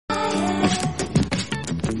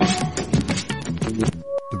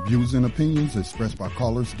views and opinions expressed by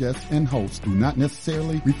callers, guests, and hosts do not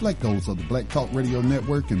necessarily reflect those of the Black Talk Radio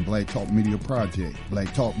Network and Black Talk Media Project.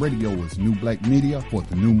 Black Talk Radio is new black media for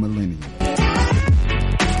the new millennium.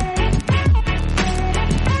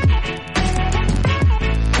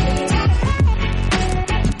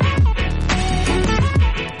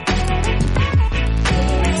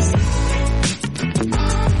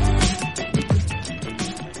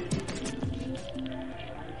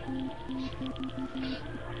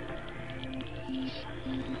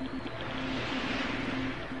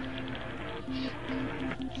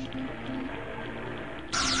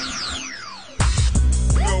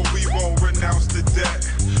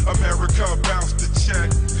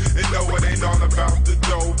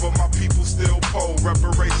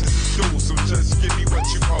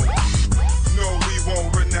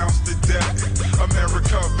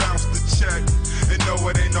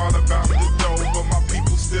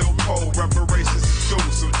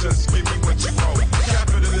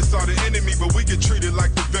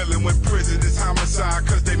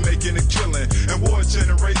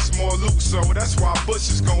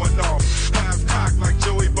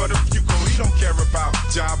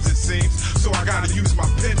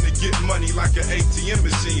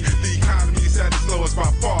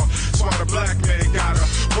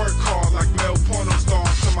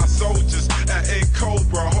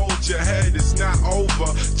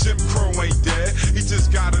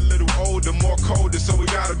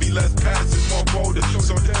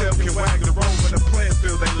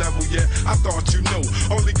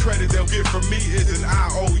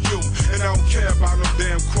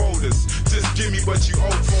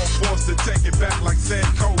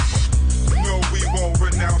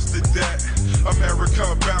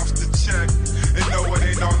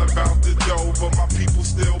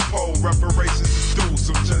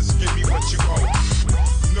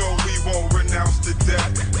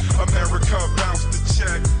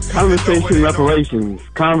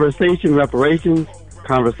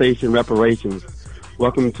 Conversation Reparations.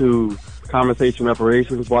 Welcome to Conversation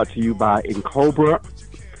Reparations, brought to you by NCOBRA,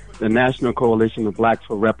 the National Coalition of Blacks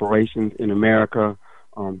for Reparations in America,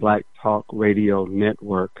 on Black Talk Radio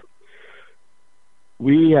Network.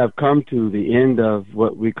 We have come to the end of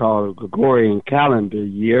what we call a Gregorian calendar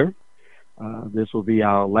year. This will be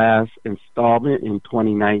our last installment in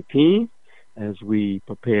 2019 as we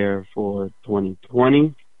prepare for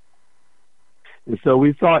 2020. And so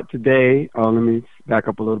we thought today, let me back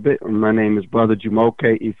up a little bit. My name is Brother Jumoke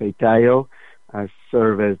Ifetayo. I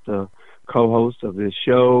serve as the co-host of this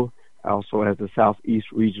show, also as the Southeast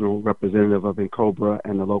Regional Representative of NCOBRA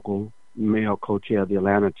and the local male co-chair of the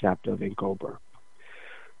Atlanta chapter of NCOBRA.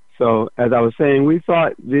 So as I was saying, we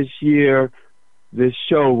thought this year this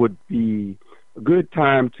show would be a good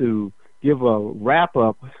time to give a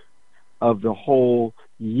wrap-up of the whole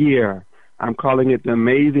year. I'm calling it the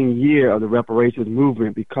amazing year of the reparations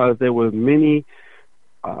movement because there were many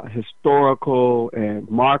historical and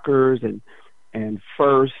markers and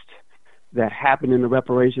firsts that happened in the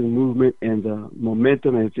reparations movement, and the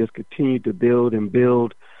momentum has just continued to build and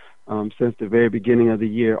build since the very beginning of the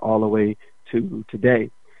year all the way to today,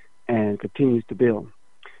 and continues to build.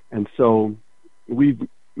 And so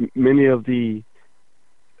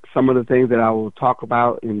some of the things that I will talk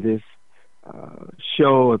about in this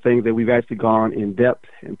show are things that we've actually gone in depth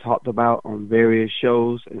and talked about on various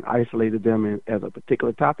shows and isolated them as a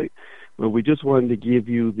particular topic. But we just wanted to give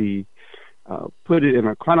you put it in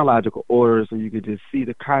a chronological order so you could just see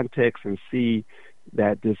the context and see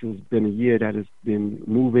that this has been a year that has been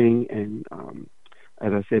moving and,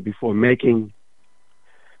 as I said before, making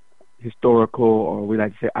historical, or we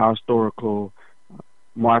like to say our historical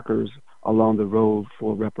markers along the road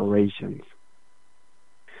for reparations.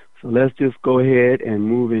 So let's just go ahead and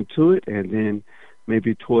move into it, and then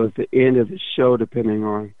maybe towards the end of the show, depending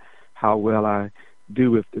on how well I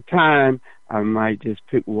do with the time, I might just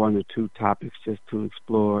pick one or two topics just to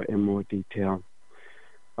explore in more detail.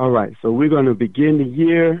 All right, so we're going to begin the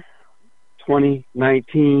year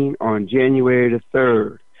 2019 on January the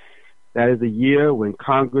 3rd. That is the year when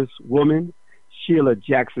Congresswoman Sheila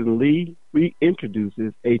Jackson Lee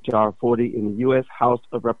reintroduces H.R. 40 in the U.S. House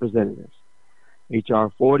of Representatives.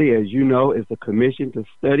 H.R. 40, as you know, is the Commission to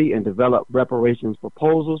Study and Develop Reparations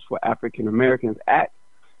Proposals for African Americans Act.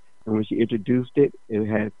 And when she introduced it, it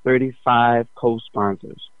had 35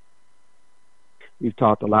 co-sponsors. We've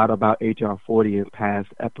talked a lot about H.R. 40 in past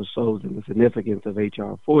episodes and the significance of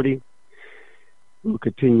H.R. 40. We'll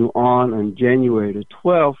continue on January the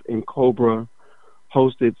 12th, and NCOBRA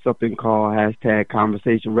hosted something called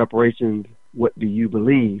 #Conversation Reparations, What Do You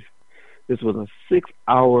Believe? This was a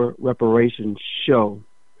 6-hour reparations show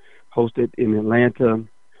hosted in Atlanta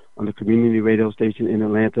on the community radio station in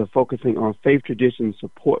Atlanta, focusing on faith tradition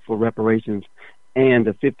support for reparations and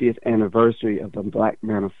the 50th anniversary of the Black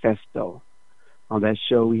Manifesto. On that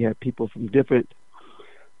show, we had people from different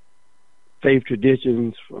faith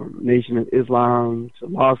traditions, from Nation of Islam to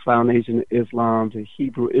Lost Foundation of Islam to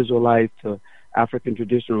Hebrew Israelites to African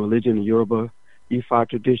traditional religion, the Yoruba Ifa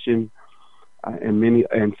tradition,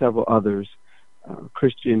 and several others,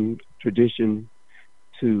 Christian tradition,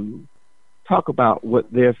 to talk about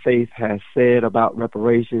what their faith has said about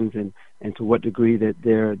reparations and to what degree that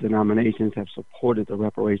their denominations have supported the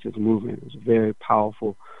reparations movement. It was a very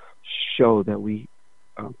powerful show that we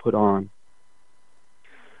put on.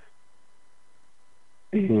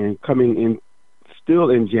 And coming in, still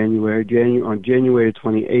in January, on January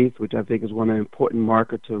 28th, which I think is one of the important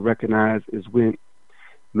markers to recognize, is when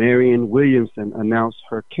Marianne Williamson announced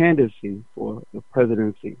her candidacy for the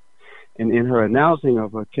presidency. And in her announcing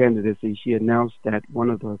of her candidacy, she announced that one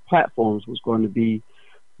of the platforms was going to be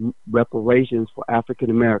reparations for African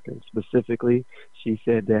Americans. Specifically, she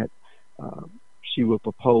said that she would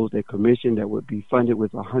propose a commission that would be funded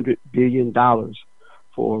with $100 billion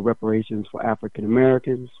for reparations for African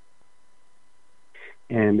Americans.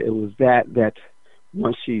 And it was that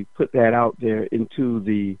once she put that out there into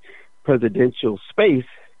the presidential space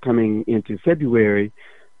coming into February,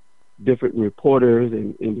 different reporters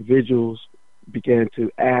and individuals began to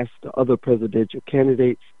ask the other presidential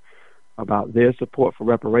candidates about their support for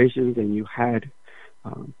reparations. And you had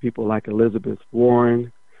people like Elizabeth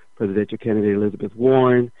Warren, presidential candidate Elizabeth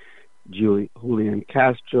Warren, Julian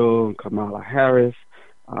Castro, and Kamala Harris,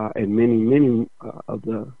 and many of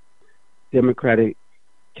the Democratic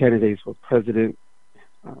candidates for president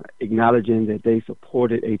acknowledging that they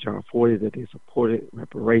supported H.R. 40, that they supported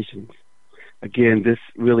reparations. Again, this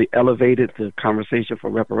really elevated the conversation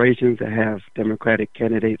for reparations to have Democratic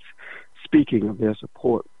candidates speaking of their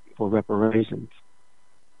support for reparations.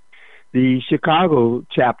 The Chicago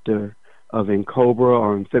chapter of NCOBRA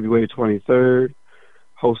on February 23rd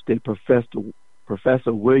hosted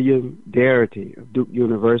Professor William Darity of Duke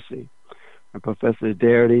University. And Professor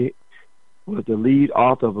Darity was the lead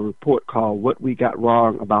author of a report called What We Got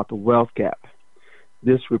Wrong About the Wealth Gap.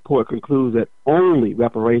 This report concludes that only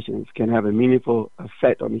reparations can have a meaningful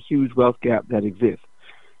effect on the huge wealth gap that exists.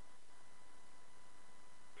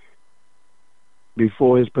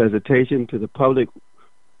 Before his presentation to the public,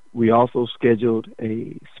 we also scheduled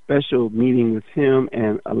a special meeting with him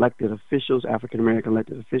and elected officials, African-American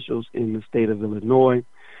elected officials in the state of Illinois,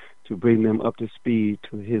 to bring them up to speed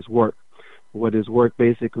to his work. What his work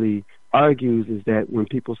basically argues is that when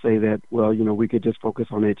people say that, well, we could just focus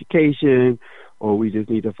on education, or we just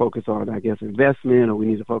need to focus on, investment, or we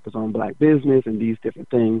need to focus on black business and these different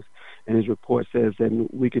things, and his report says that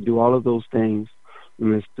we could do all of those things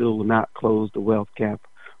and it still will not close the wealth gap.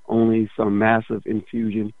 Only some massive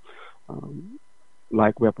infusion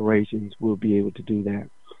like reparations will be able to do that.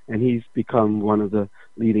 And he's become one of the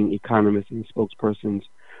leading economists and spokespersons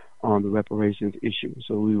on the reparations issue.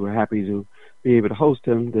 So we were happy to be able to host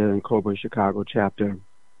him there in NCOBRA Chicago chapter. And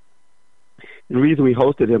the reason we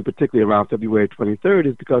hosted him, particularly around February 23rd,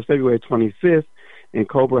 is because February 25th,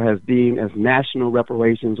 NCOBRA has deemed as National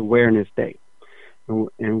Reparations Awareness Day.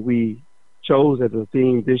 And we chose as a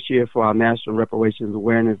theme this year for our National Reparations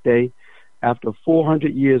Awareness Day, after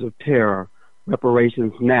 400 years of terror,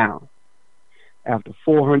 reparations now. After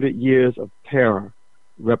 400 years of terror,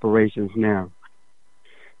 reparations now.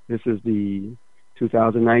 This is the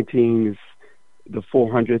 2019 is the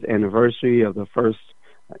 400th anniversary of the first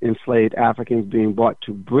enslaved Africans being brought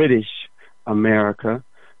to British America,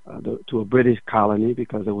 to a British colony,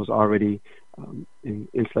 because there was already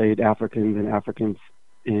enslaved Africans and Africans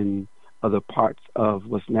in other parts of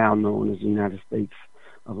what's now known as the United States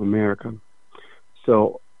of America.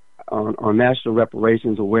 So on National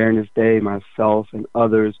Reparations Awareness Day, myself and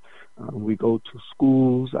others, we go to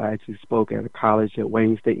schools. I actually spoke at a college at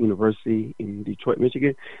Wayne State University in Detroit,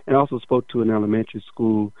 Michigan, and also spoke to an elementary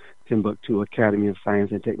school, Timbuktu Academy of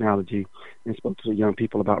Science and Technology, and spoke to the young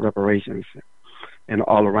people about reparations. And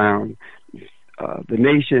all around the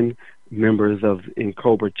nation, members of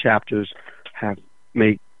NCOBRA chapters have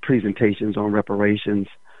made presentations on reparations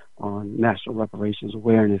on National Reparations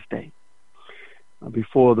Awareness Day.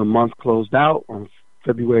 Before the month closed out, on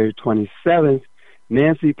February 27th,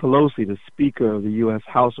 Nancy Pelosi, the Speaker of the U.S.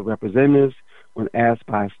 House of Representatives, when asked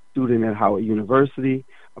by a student at Howard University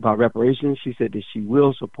about reparations, she said that she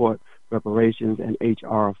will support reparations and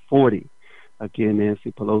H.R. 40. Again,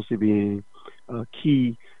 Nancy Pelosi being a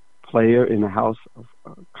key player in the House of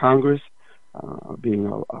Congress,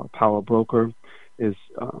 being a power broker, is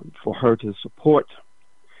for her to support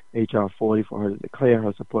H.R. 40, for her to declare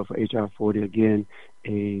her support for H.R. 40, again,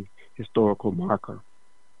 a historical marker.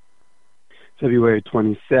 February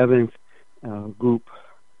 27th, a group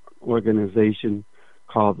organization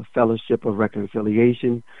called the Fellowship of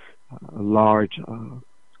Reconciliation, a large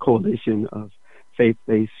coalition of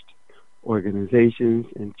faith-based organizations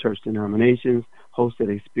and church denominations,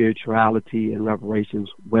 hosted a spirituality and reparations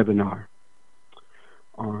webinar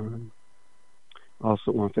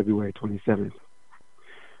also on February 27th.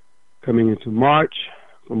 Coming into March,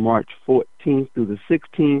 from March 14th through the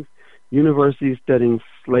 16th, Universities Studying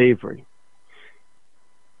Slavery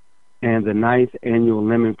and the 9th Annual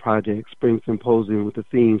Lemon Project Spring Symposium with the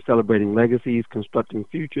theme Celebrating Legacies, Constructing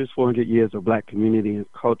Futures, 400 Years of Black Community and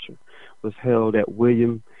Culture was held at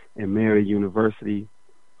William and Mary University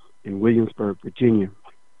in Williamsburg, Virginia.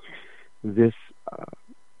 This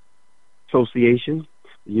association,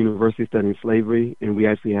 the University Studying Slavery, and we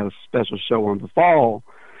actually had a special show on the fall.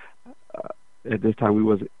 At this time,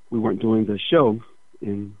 we weren't doing the show,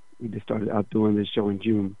 and we just started out doing this show in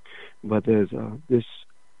June. But there's this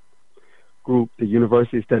group, the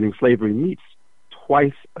University Studying Slavery, meets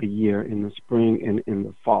twice a year in the spring and in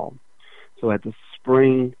the fall. So at the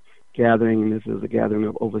spring gathering, and this is a gathering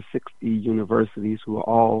of over 60 universities who are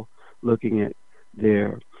all looking at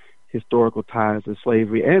their historical ties to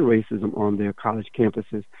slavery and racism on their college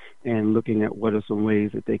campuses and looking at what are some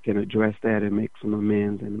ways that they can address that and make some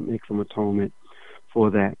amends and make some atonement for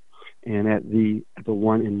that. And at the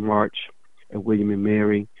one in March at William and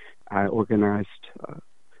Mary, I organized,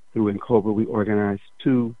 through NCOBRA, we organized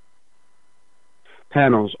 2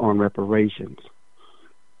 panels on reparations.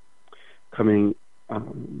 Coming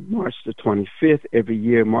March the 25th, every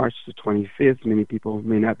year, March the 25th, many people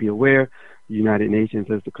may not be aware, the United Nations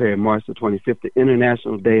has declared March the 25th the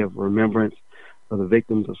International Day of Remembrance of the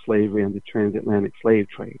Victims of Slavery and the Transatlantic Slave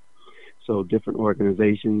Trade. So different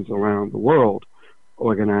organizations around the world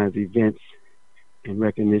organize events in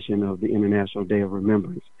recognition of the International Day of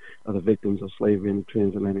Remembrance of the Victims of Slavery and the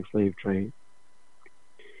Transatlantic Slave Trade.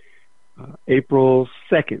 April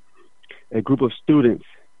 2nd, a group of students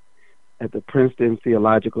at the Princeton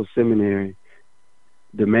Theological Seminary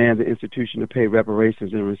demand the institution to pay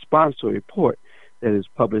reparations in response to a report that is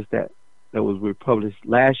published that was republished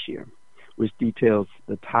last year, which details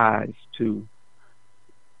the ties to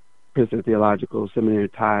Princeton Theological Seminary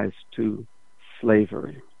ties to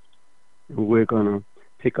slavery. And we're going to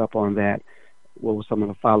pick up on that. What was some of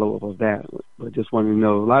the follow-up of that? But just want to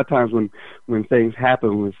know, a lot of times when things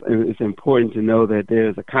happen, it's important to know that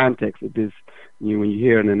there's a context of this. When you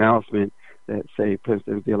hear an announcement that, say,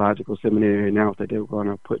 Princeton Theological Seminary announced that they were going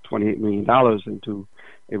to put $28 million into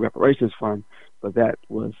a reparations fund, but that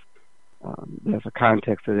was, there's a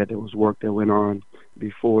context to that. There was work that went on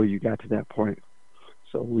before you got to that point.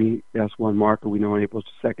 So that's one marker. We know on April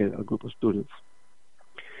 2nd, a group of students.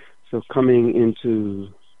 So coming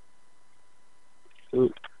into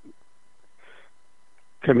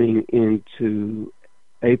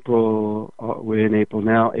April, we're in April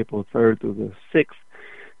now, April 3rd through the 6th,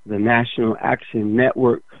 the National Action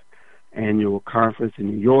Network annual conference in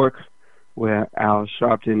New York, where Al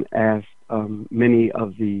Sharpton asked many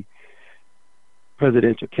of the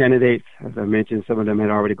presidential candidates, as I mentioned, some of them had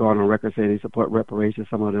already gone on record saying they support reparations,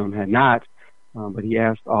 some of them had not, but he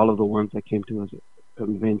asked all of the ones that came to his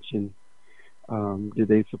convention, would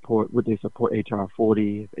they support H.R.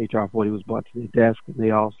 40 if H.R. 40 was brought to their desk, and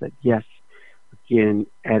they all said yes, again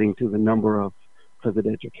adding to the number of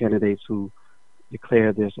presidential candidates who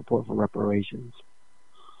declared their support for reparations.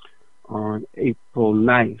 On April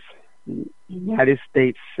 9th, the United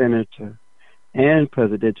States Senator and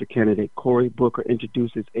presidential candidate Cory Booker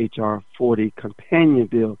introduces H.R. 40 companion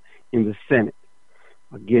bill in the Senate.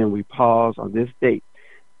 Again, we pause on this date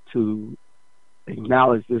to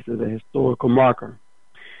acknowledge this as a historical marker.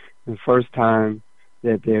 The first time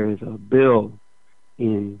that there is a bill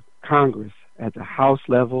in Congress at the House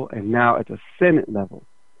level and now at the Senate level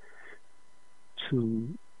to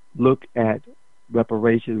look at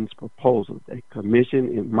reparations proposals. A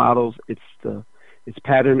commission, it models, it's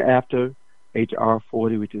patterned after H.R.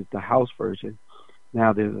 40, which is the House version.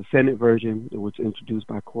 Now there's a Senate version that was introduced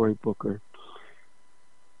by Cory Booker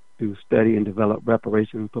to study and develop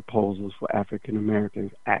reparations proposals for African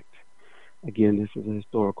Americans Act. Again, this is a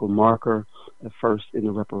historical marker, at first in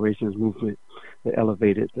the reparations movement that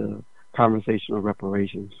elevated the conversation of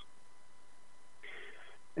reparations.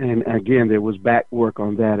 And again, there was back work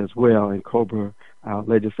on that as well. And COBRA, our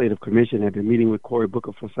legislative commission, had been meeting with Cory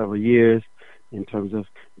Booker for several years in terms of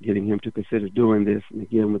getting him to consider doing this. And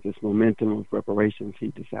again, with this momentum of reparations, he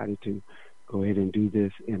decided to go ahead and do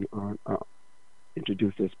this and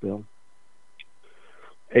introduce this bill.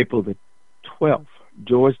 April the 12th,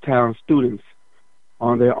 Georgetown students,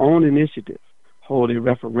 on their own initiative, hold a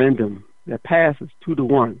referendum that passes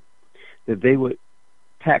 2-1, that they would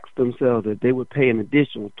tax themselves, that they would pay an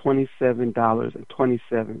additional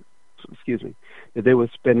 $27.27. That they would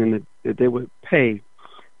that they would pay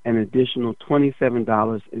an additional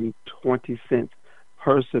 $27.20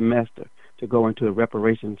 per semester to go into a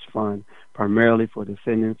reparations fund, primarily for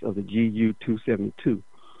descendants of the GU 272.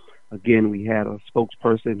 Again, we had a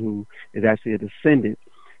spokesperson who is actually a descendant,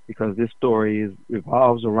 because this story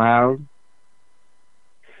revolves around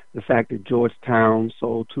the fact that Georgetown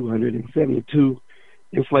sold 272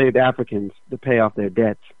 enslaved Africans to pay off their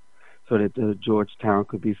debts so that Georgetown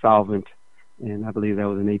could be solvent. And I believe that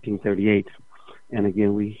was in 1838. And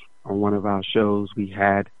again, on one of our shows, we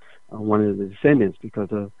had one of the descendants, because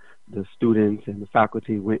the students and the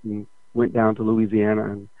faculty went down to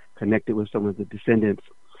Louisiana and connected with some of the descendants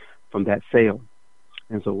from that sale.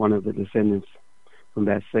 And so one of the descendants from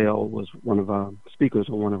that sale was one of our speakers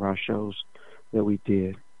on one of our shows that we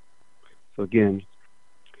did. So again,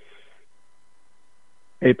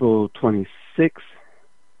 April 26th,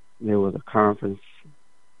 there was a conference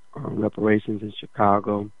on reparations in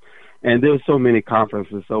Chicago. And there's so many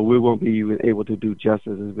conferences, so we won't be even able to do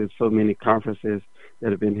justice. There's so many conferences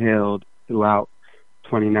that have been held throughout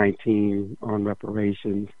 2019 on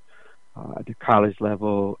reparations at the college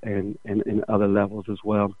level and other levels as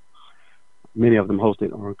well. Many of them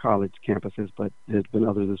hosted on college campuses, but there's been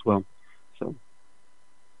others as well. So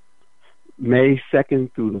May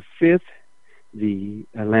 2nd through the 5th, the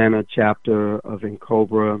Atlanta chapter of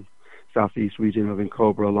NCOBRA, Southeast region of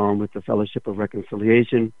NCOBRA, along with the Fellowship of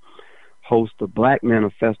Reconciliation, host the Black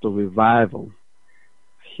Manifesto Revival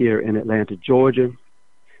here in Atlanta, Georgia,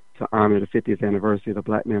 to honor the 50th anniversary of the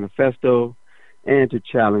Black Manifesto and to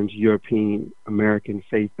challenge European American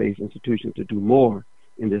faith-based institutions to do more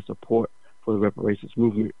in their support for the reparations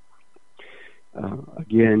movement.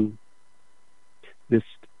 Again, this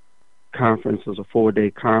conference was a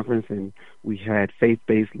 4-day conference, and we had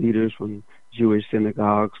faith-based leaders from Jewish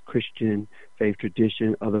synagogues, Christian faith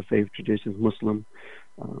tradition, other faith traditions, Muslim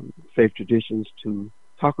faith traditions, to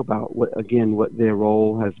talk about what their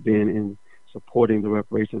role has been in supporting the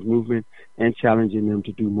reparations movement and challenging them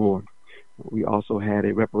to do more. We also had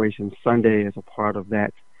a Reparations Sunday as a part of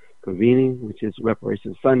that convening, which is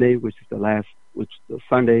Reparations Sunday, which is the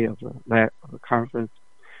Sunday of the conference.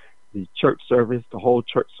 The church service, the whole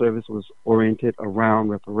church service was oriented around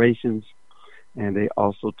reparations, and they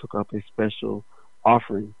also took up a special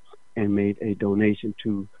offering and made a donation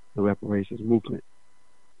to the reparations movement.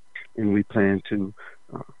 And we plan to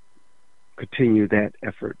continue that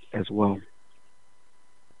effort as well.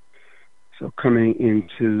 So coming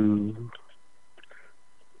into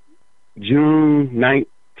June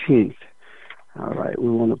 19th, all right, we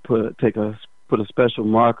want to put a special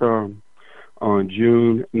marker on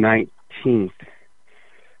June 19th.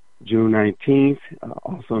 June 19th,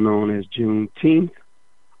 also known as Juneteenth.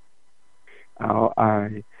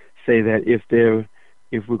 I say that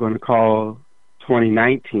if we're going to call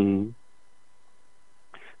 2019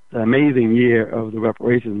 the amazing year of the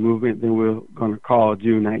reparations movement, then we're going to call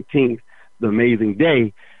June 19th the amazing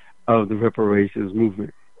day of the reparations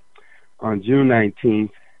movement. On June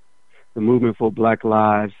 19th, the Movement for Black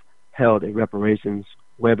Lives held a reparations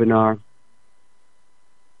webinar.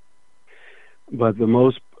 But the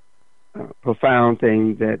most profound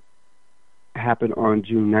thing that happened on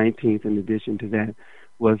June 19th, in addition to that,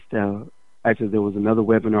 was actually there was another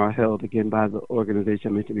webinar held again by the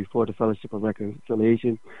organization I mentioned before, the Fellowship of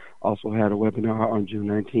Reconciliation, also had a webinar on June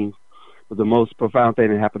 19th. But the most profound thing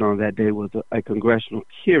that happened on that day was a congressional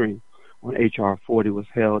hearing on H.R. 40 was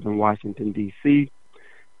held in Washington, D.C.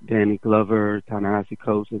 Danny Glover, Ta-Nehisi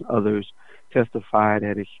Coates, and others testified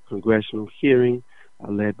at a congressional hearing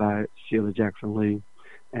led by Sheila Jackson Lee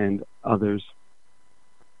and others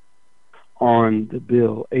on the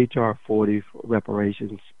bill, H.R. 40, for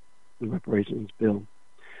reparations, the reparations bill.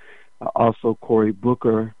 Also, Cory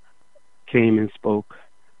Booker came and spoke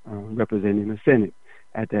representing the Senate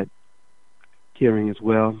at that hearing as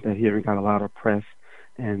well. That hearing got a lot of press.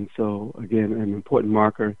 And so, again, an important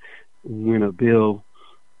marker. When a bill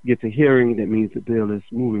gets a hearing, that means the bill is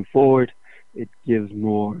moving forward. It gives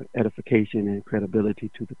more edification and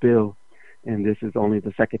credibility to the bill. And this is only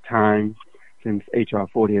the second time since H.R.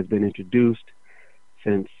 40 has been introduced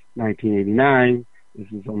since 1989. This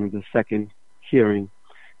is only the second hearing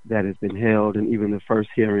that has been held, and even the first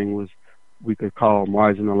hearing was, we could call,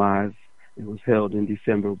 marginalized. It was held in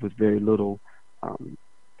December with very little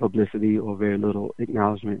publicity or very little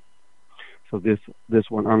acknowledgement. So this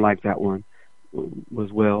one, unlike that one,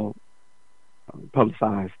 was well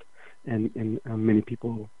publicized, and many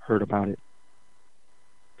people heard about it.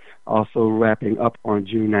 Also wrapping up on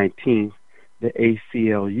June 19th, the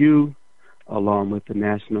ACLU, along with the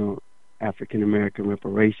National African American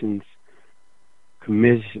Reparations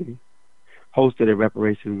Commission, hosted a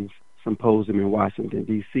reparations symposium in Washington,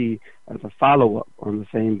 D.C. as a follow-up on the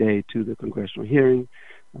same day to the congressional hearing.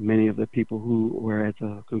 Many of the people who were at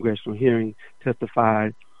the congressional hearing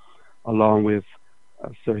testified, along with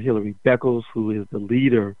Sir Hilary Beckles, who is the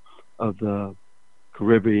leader of the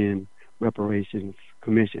Caribbean Reparations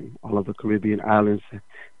Commission. All of the Caribbean islands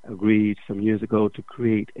agreed some years ago to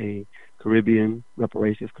create a Caribbean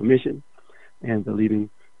Reparations Commission, and the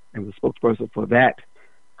spokesperson for that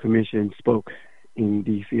commission spoke in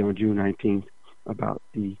D.C. on June 19th about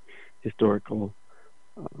the historical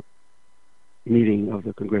meeting of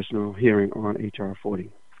the congressional hearing on H.R.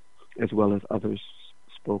 40, as well as others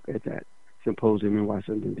spoke at that symposium in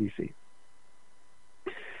Washington, D.C.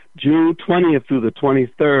 June 20th through the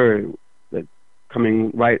 23rd,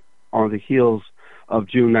 coming right on the heels of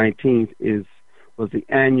June 19th, was the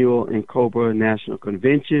annual NCOBRA National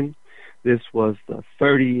Convention. This was the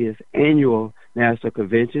 30th annual National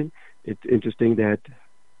Convention. It's interesting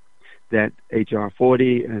that H.R.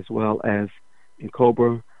 40, as well as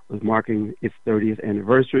NCOBRA, was marking its 30th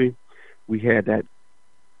anniversary. We had that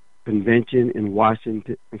convention in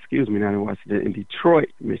in Detroit,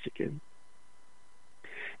 Michigan.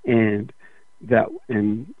 And that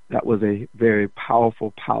was a very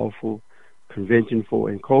powerful convention for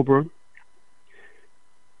NCOBRA.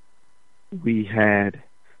 We had,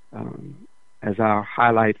 as our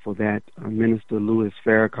highlight for that, Minister Louis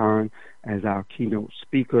Farrakhan as our keynote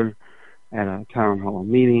speaker at a town hall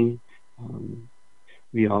meeting.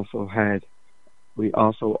 We also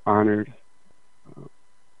honored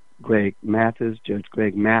Greg Mathis. Judge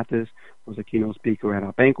Greg Mathis was a keynote speaker at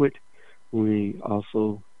our banquet. We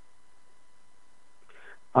also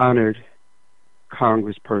honored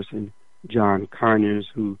Congressperson John Conyers,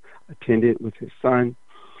 who attended with his son.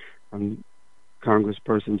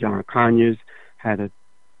 Congressperson John Conyers has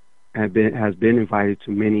been invited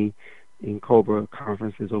to many NCOBRA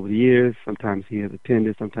conferences over the years. Sometimes he has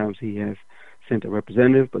attended, sometimes he has sent a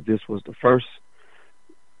representative, but this was the first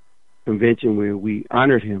convention where we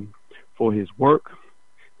honored him for his work.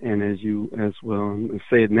 And as well,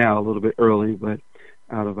 say it now a little bit early, but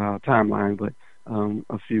out of our timeline, but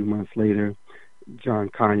a few months later, John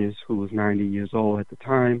Conyers, who was 90 years old at the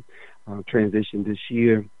time, transitioned this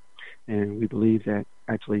year, and we believe that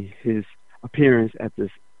actually his appearance at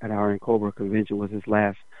our NCOBRA convention was his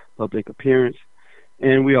last public appearance.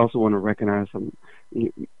 And we also want to recognize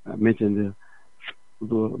I mentioned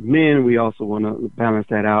the men. We also want to balance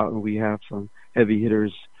that out, and we have some heavy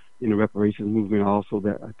hitters in the reparations movement also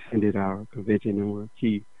that attended our convention and were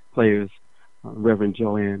key players. Reverend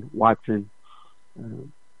Joanne Watson,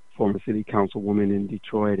 former city councilwoman in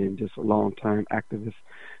Detroit and just a long-time activist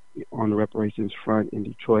on the reparations front in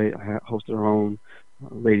Detroit. I hosted her own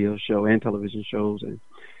radio show and television shows, and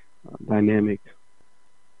dynamic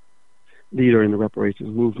leader in the reparations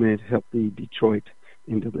movement, helped the Detroit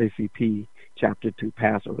NAACP chapter to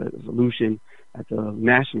pass a resolution at the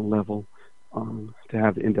national level to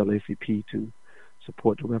have the NAACP to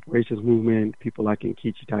support the reparations movement. People like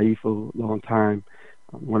Nkechi Taifu, longtime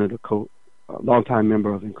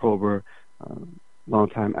member of NCOBRA,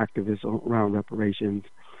 longtime activist around reparations.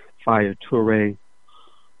 Faya Toure,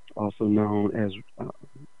 also known as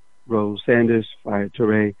Rose Sanders. Faya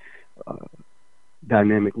Toure,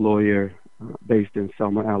 dynamic lawyer based in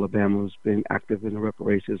Selma, Alabama, who's been active in the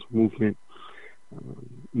reparations movement.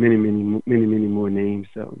 Many more names.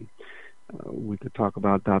 We could talk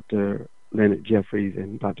about Dr. Leonard Jeffries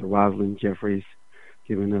and Dr. Rosalind Jeffries,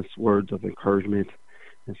 giving us words of encouragement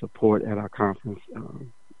and support at our conference.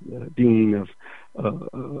 The Dean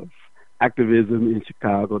of Activism in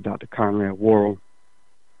Chicago, Dr. Conrad Worrell,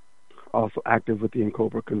 also active with the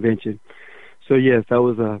NCOBRA convention. So yes, that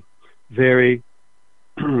was a very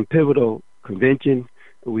pivotal convention.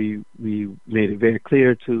 We made it very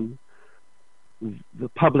clear to the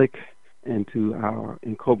public and to our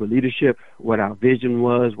NCOBRA leadership what our vision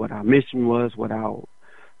was, what our mission was, what our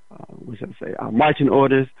our marching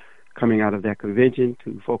orders coming out of that convention,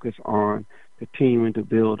 to focus on continuing to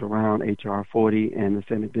build around H.R. 40 and the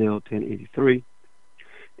Senate Bill 1083.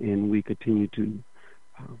 And we continue to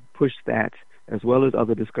push that, as well as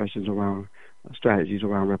other discussions around strategies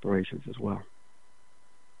around reparations as well.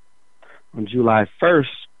 On July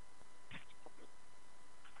 1st,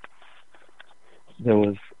 there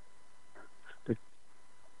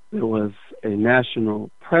was a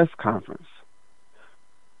national press conference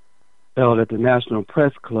held at the National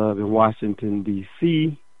Press Club in Washington,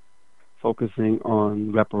 D.C., focusing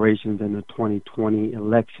on reparations in the 2020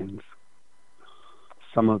 elections.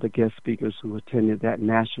 Some of the guest speakers who attended that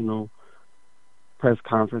national press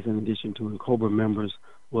conference, in addition to NCOBRA members,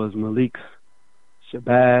 was Malik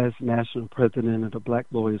Shabazz, National President of the Black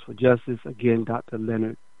Lawyers for Justice, again, Dr.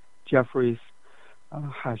 Leonard Jeffries,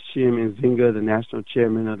 Hashim Nzinga, the National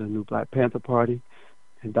Chairman of the New Black Panther Party,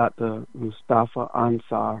 and Dr. Mustafa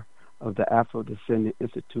Ansar of the Afro-Descendant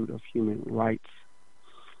Institute of Human Rights.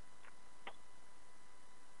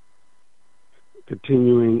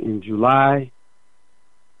 Continuing in July,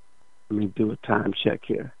 let me do a time check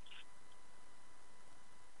here.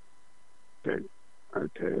 Okay,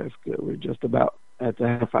 that's good. We're just about at the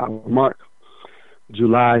half-hour mark.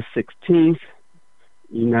 July 16th,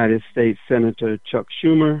 United States Senator Chuck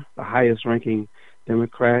Schumer, the highest-ranking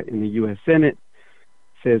Democrat in the U.S. Senate,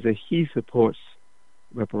 says that he supports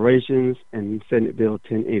reparations and Senate Bill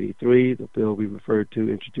 1083, the bill we referred to,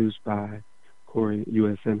 introduced by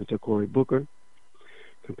U.S. Senator Cory Booker,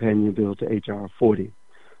 companion bill to H.R. 40.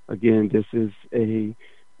 Again, this is a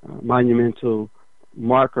monumental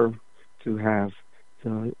marker to have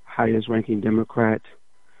the highest-ranking Democrat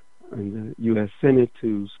in the U.S. Senate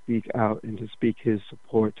to speak out and to speak his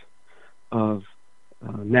support of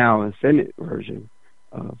now a Senate version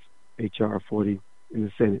of H.R. 40 in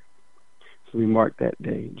the Senate. So we mark that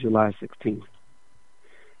day, July 16th.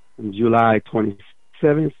 On July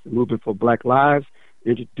 27th, the Movement for Black Lives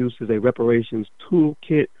introduces a reparations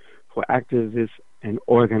toolkit for activists and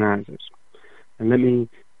organizers. And let me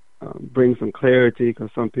bring some clarity, because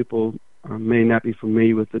some people may not be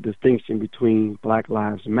familiar with the distinction between Black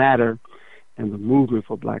Lives Matter and the Movement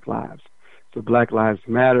for Black Lives. So Black Lives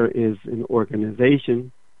Matter is an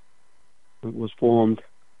organization that was formed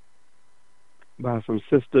by some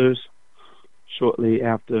sisters shortly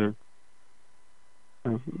after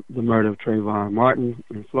the murder of Trayvon Martin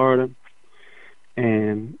in Florida,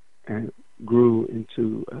 and grew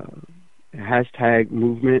into a hashtag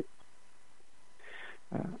movement.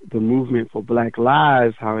 The Movement for Black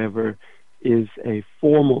Lives, however, is a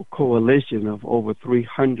formal coalition of over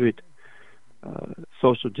 300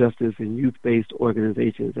 social justice and youth-based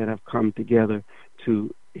organizations that have come together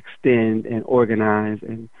to extend and organize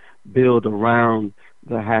and build around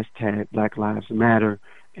the hashtag Black Lives Matter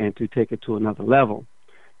and to take it to another level.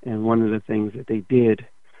 And one of the things that they did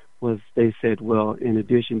was they said, well, in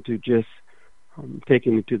addition to just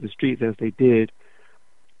taking it to the streets as they did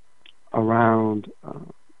around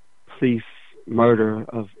police murder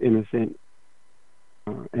of innocent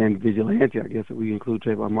and vigilante, I guess if we include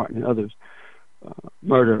Trayvon Martin and others,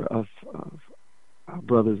 murder of our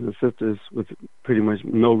brothers and sisters with pretty much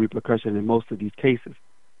no repercussion in most of these cases.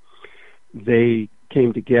 They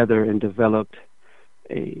came together and developed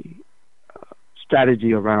a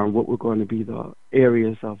strategy around what were going to be the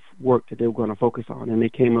areas of work that they were going to focus on, and they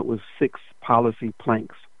came up with 6 policy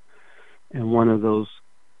planks. And one of those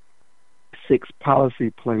 6 policy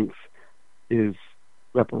planks is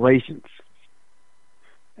reparations.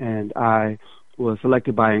 And I was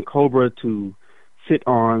selected by NCOBRA to sit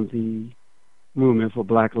on the Movement for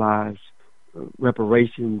Black Lives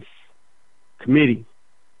Reparations Committee.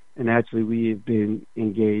 And actually we have been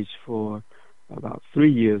engaged for about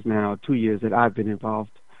 3 years now, 2 years that I've been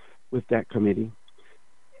involved with that committee.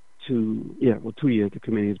 2 years the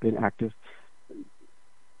committee has been active.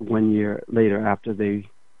 1 year later after they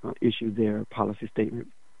issued their policy statement.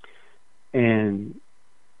 And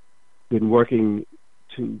been working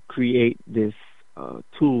to create this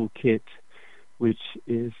toolkit, which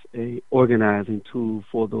is a organizing tool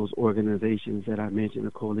for those organizations that I mentioned,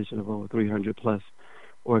 a coalition of over 300 plus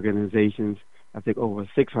organizations. I think over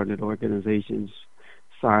 600 organizations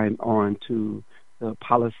signed on to the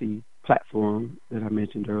policy platform that I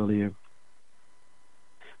mentioned earlier,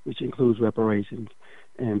 which includes reparations.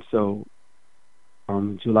 And so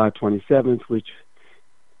on July 27th, which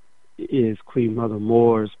is Queen Mother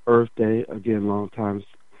Moore's Earth Day, again, longtime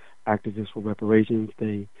activists for reparations,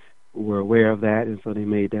 they were aware of that, and so they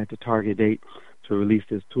made that the target date to release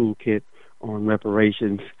this toolkit on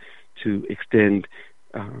reparations to extend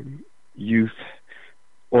youth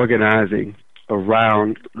organizing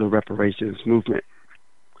around the reparations movement.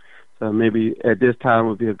 So maybe at this time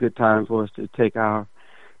would be a good time for us to take our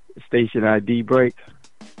station ID break.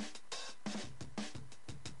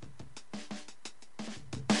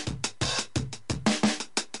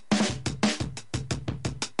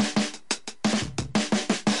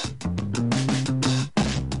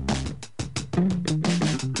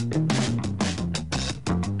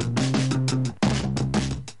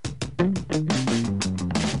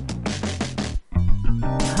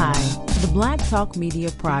 Hi, Talk Media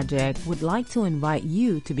Project would like to invite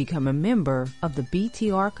you to become a member of the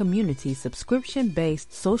BTR Community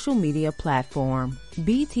subscription-based social media platform.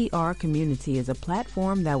 BTR Community is a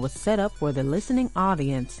platform that was set up for the listening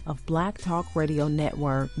audience of Black Talk Radio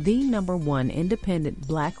Network, the #1 independent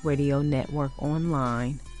Black radio network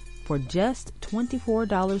online. For just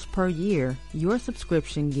 $24 per year, your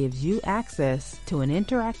subscription gives you access to an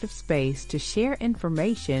interactive space to share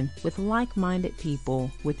information with like-minded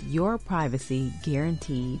people with your privacy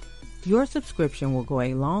guaranteed. Your subscription will go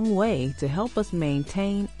a long way to help us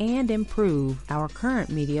maintain and improve our current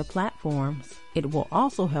media platforms. It will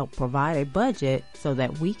also help provide a budget so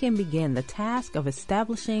that we can begin the task of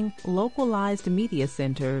establishing localized media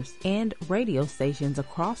centers and radio stations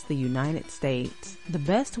across the United States. The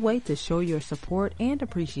best way to show your support and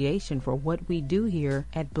appreciation for what we do here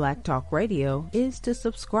at Black Talk Radio is to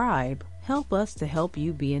subscribe. Help us to help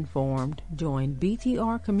you be informed. Join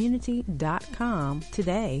btrcommunity.com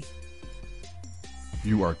today.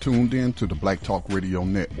 You are tuned in to the Black Talk Radio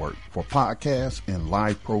Network. For podcasts and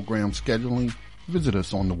live program scheduling, visit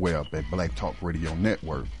us on the web at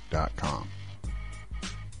blacktalkradionetwork.com.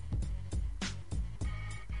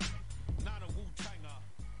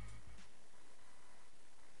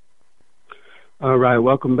 All right,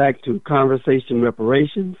 welcome back to Conversation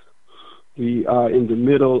Reparations. We are in the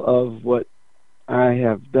middle of what I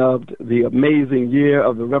have dubbed the amazing year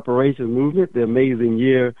of the reparations movement, the amazing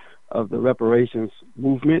year of the reparations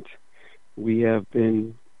movement. We have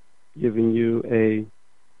been giving you a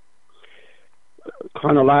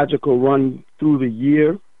chronological run through the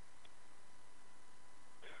year,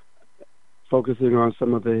 focusing on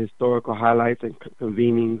some of the historical highlights and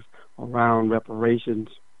convenings around reparations.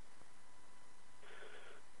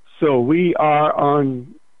 So we are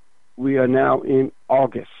now in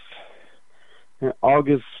August. And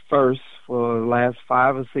August 1st, for the last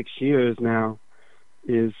 5 or 6 years now,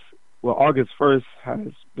 August 1st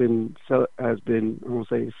has been I won't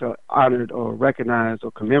say honored or recognized or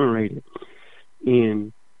commemorated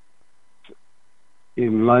in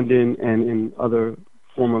London and in other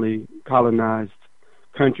formerly colonized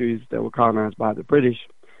countries that were colonized by the British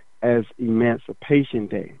as Emancipation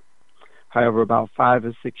Day. However, about 5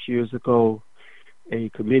 or 6 years ago, a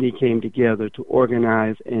committee came together to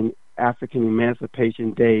organize an African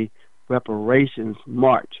Emancipation Day Reparations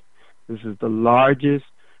March. This is the largest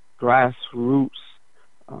grassroots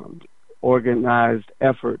organized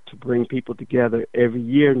effort to bring people together every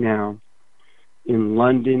year now in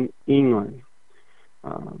London, England.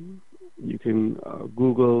 You can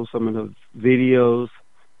Google some of the videos.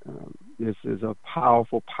 This is a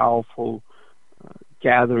powerful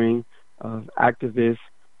gathering of activists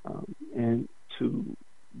and to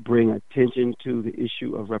bring attention to the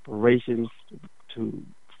issue of reparations, to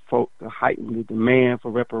heighten the demand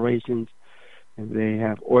for reparations. And they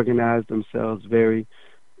have organized themselves in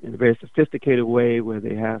a very sophisticated way, where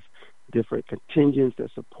they have different contingents that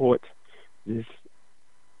support this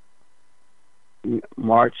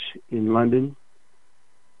march in London.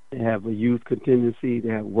 They have a youth contingency,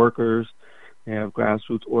 they have workers, they have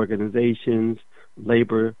grassroots organizations,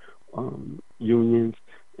 labor unions,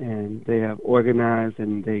 and they have organized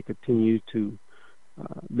and they continue to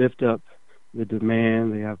lift up the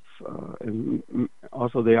demand. They have, and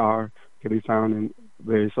also they can be found in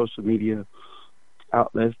various social media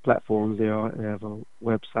outlets, platforms. They have a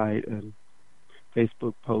website and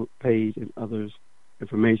Facebook page and others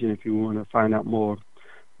information if you want to find out more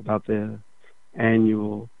about the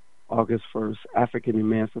annual August 1st African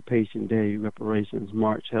Emancipation Day Reparations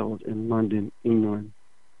March held in London, England.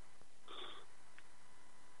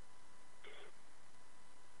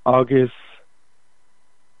 August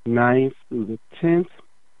 9th through the 10th,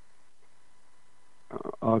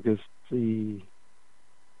 August the,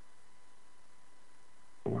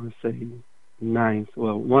 I want to say 9th,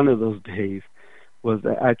 well, one of those days was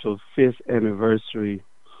the actual 5th anniversary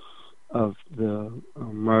of the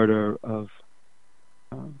murder of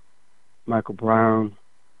Michael Brown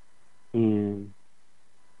in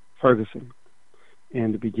Ferguson.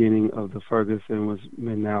 And the beginning of the Ferguson was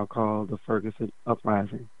now called the Ferguson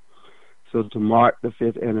Uprising. So to mark the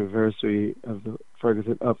 5th anniversary of the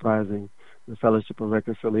Ferguson Uprising, the Fellowship of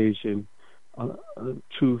Reconciliation,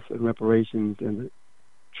 Truth and Reparations, and the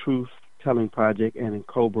Truth Telling Project, and in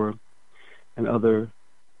Cobra and other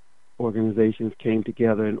organizations came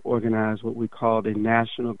together and organized what we called a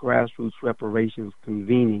National Grassroots Reparations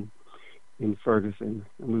Convening in Ferguson.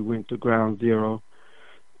 And we went to ground zero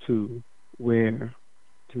to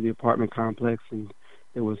the apartment complex, and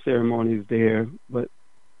there were ceremonies there, but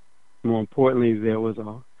more importantly, there was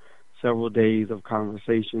several days of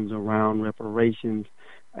conversations around reparations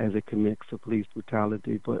as it connects to police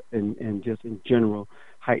brutality, but and just in general,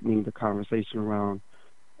 heightening the conversation around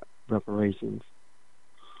reparations.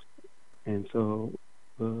 And so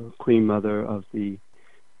the Queen Mother of the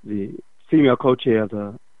female co-chair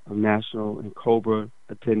of National and Cobra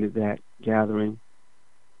attended that gathering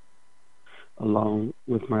along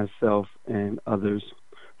with myself and others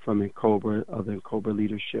from other Cobra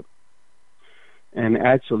leadership. And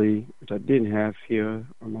actually, which I didn't have here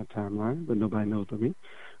on my timeline, but nobody knows of me,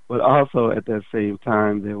 but also at that same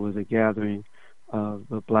time, there was a gathering of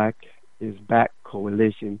the Black is Back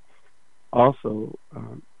Coalition, also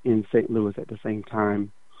in St. Louis at the same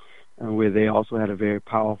time, where they also had a very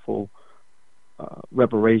powerful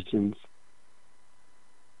reparations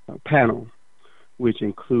panel, which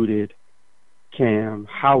included Cam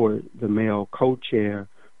Howard, the male co-chair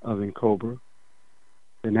of NCOBRA,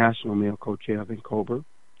 the national male co-chair of NCOBRA.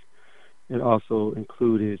 It also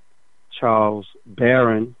included Charles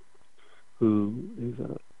Barron, who is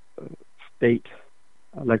a state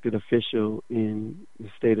elected official in the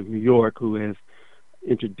state of New York, who has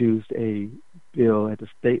introduced a bill at the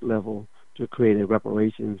state level to create a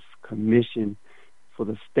reparations commission for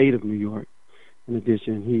the state of New York. In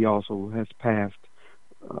addition, he also has passed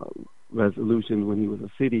resolution when he was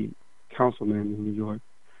a city councilman in New York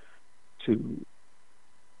to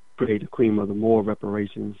create a Queen Mother Moore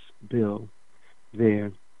reparations bill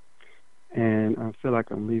there. And I feel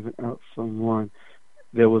like I'm leaving out someone.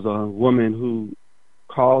 There was a woman who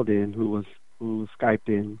called in, who was Skyped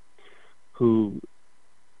in, who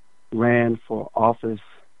ran for office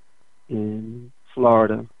in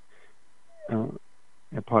Florida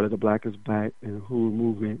as part of the Black is Back and Who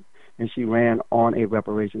movement, and she ran on a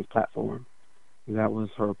reparations platform. That was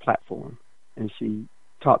her platform, and she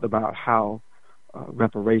talked about how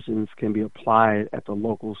reparations can be applied at the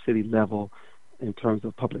local city level in terms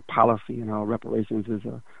of public policy, and how reparations is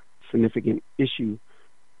a significant issue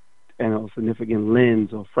and a significant lens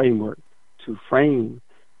or framework to frame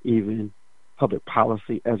even public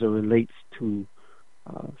policy as it relates to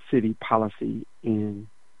city policy in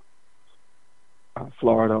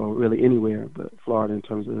Florida, or really anywhere, but Florida in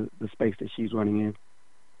terms of the space that she's running in.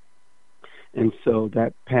 And so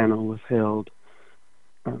that panel was held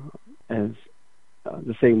as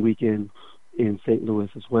the same weekend in St. Louis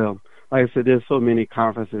as well. Like I said, there's so many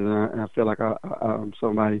conferences, and I feel like I'm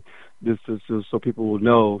somebody, just so people will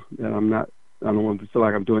know that I don't want to feel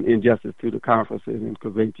like I'm doing injustice to the conferences and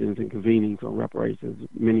conventions and convenings on reparations.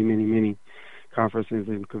 Many, many, many conferences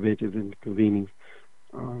and conventions and convenings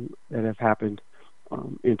that have happened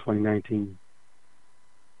in 2019.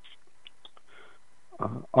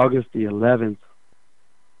 August the 11th,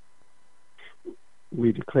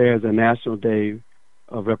 we declare the National Day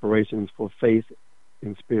of Reparations for Faith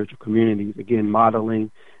and Spiritual Communities, again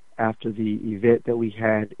modeling after the event that we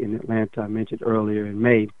had in Atlanta I mentioned earlier in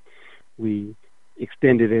May. We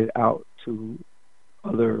extended it out to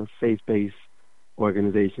other faith-based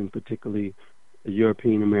organizations, particularly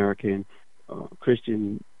European American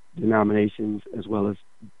Christian denominations, as well as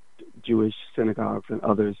Jewish synagogues and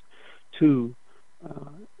others, to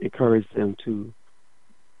encourage them to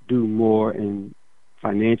do more in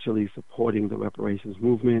financially supporting the reparations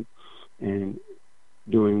movement and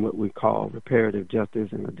doing what we call reparative justice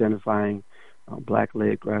and identifying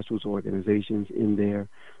Black-led grassroots organizations in their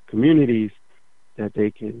communities that they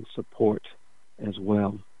can support as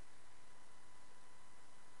well.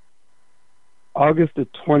 August the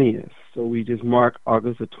 20th, so we just mark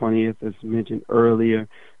August the 20th, as mentioned earlier,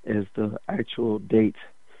 as the actual date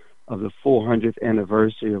of the 400th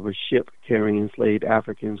anniversary of a ship carrying enslaved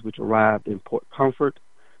Africans which arrived in Port Comfort.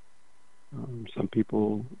 Some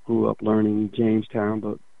people grew up learning Jamestown,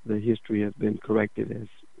 but the history has been corrected as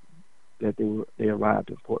that they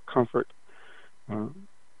arrived in Port Comfort,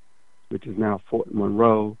 which is now Fort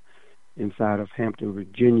Monroe, inside of Hampton,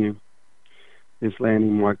 Virginia. This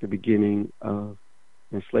landing marked the beginning of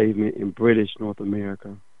enslavement in British North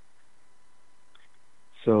America.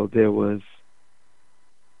 So there was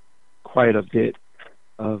quite a bit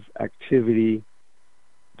of activity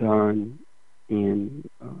done in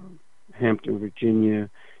Hampton, Virginia,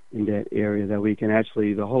 in that area that week. And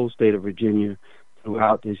actually the whole state of Virginia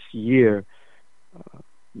throughout this year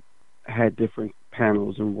had different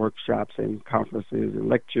panels and workshops and conferences and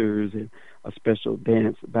lectures, and a special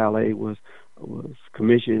dance ballet was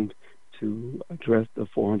commissioned to address the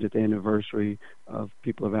 400th anniversary of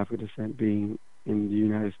people of African descent being in the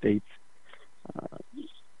United States.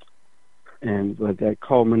 But that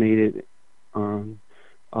culminated on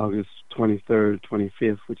August 23rd,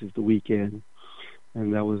 25th, which is the weekend,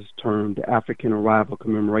 and that was termed the African Arrival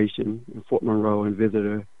Commemoration in Fort Monroe and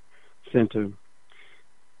Visitor Center.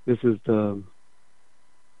 this is the,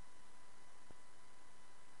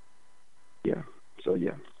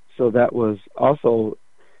 So that was also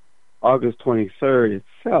August 23rd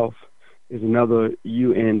itself is another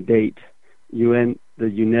UN date. UNESCO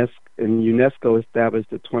established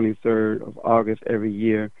the 23rd of August every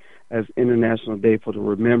year as International Day for the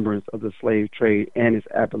remembrance of the slave trade and its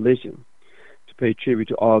abolition, to pay tribute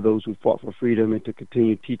to all those who fought for freedom and to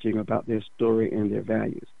continue teaching about their story and their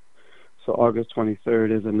values. So August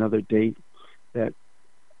 23rd is another date that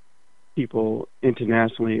people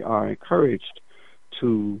internationally are encouraged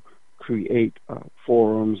to create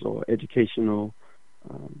forums or educational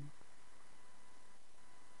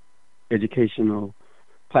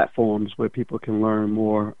platforms where people can learn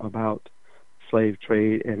more about slave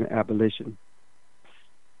trade and abolition.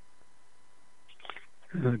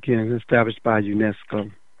 Again, established by UNESCO,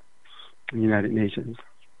 the United Nations.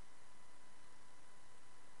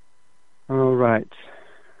 All right.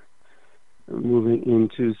 Moving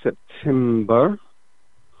into September.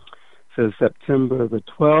 Says September the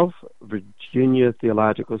 12th, Virginia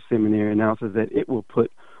Theological Seminary announces that it will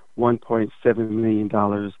put $1.7 million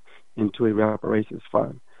into a reparations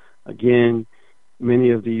fund. Again,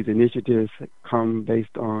 many of these initiatives come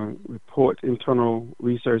based on reports, internal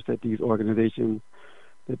research that these organizations,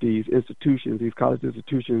 that these institutions, these college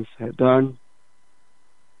institutions have done,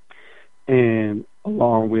 and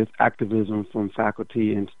along with activism from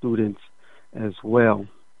faculty and students as well.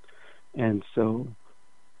 And so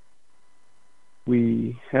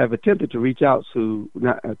we have attempted to reach out to,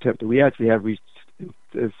 we actually have reached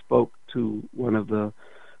and spoke to one of the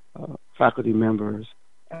faculty members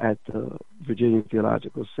at the Virginia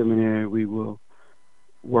Theological Seminary. We will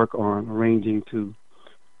work on arranging to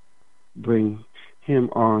bring him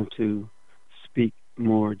on to speak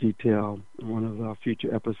more detail in one of our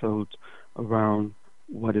future episodes around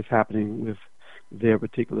what is happening with their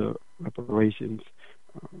particular reparations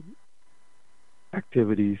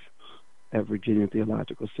activities at Virginia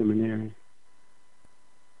Theological Seminary.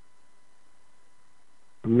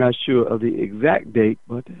 I'm not sure of the exact date,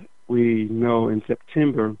 but we know in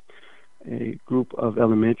September a group of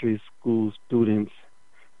elementary school students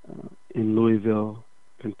in Louisville,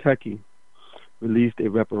 Kentucky, released a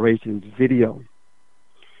reparations video.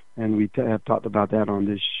 And we have talked about that on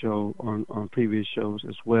this show, on previous shows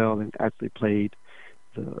as well, and actually played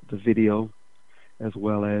the video, as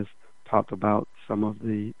well as talked about some of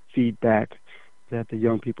the feedback that the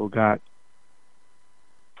young people got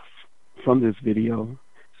from this video,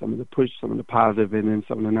 some of the push, some of the positive, and then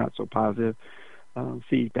some of the not so positive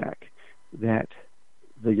feedback that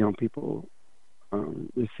the young people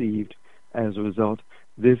received as a result.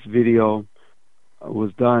 This video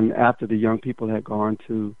was done after the young people had gone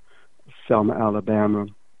to Selma, Alabama,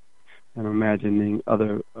 and I'm imagining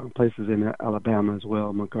other places in Alabama as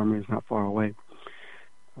well. Montgomery is not far away.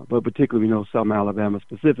 But particularly we know Selma, Alabama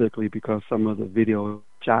specifically because some of the video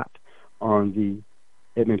shot on the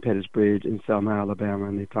Edmund Pettus Bridge in Selma, Alabama,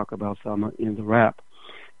 and they talk about Selma in the rap.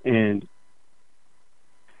 And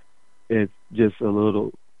it's just a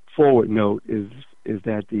little forward note is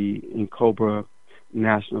that the NCOBRA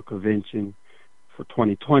National Convention for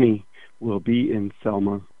 2020 will be in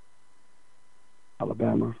Selma,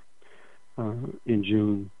 Alabama, in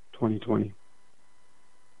June 2020.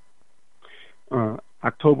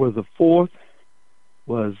 October the 4th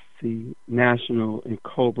was the National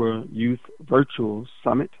NCOBRA Youth Virtual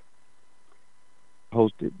Summit,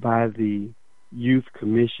 hosted by the Youth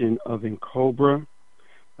Commission of NCOBRA.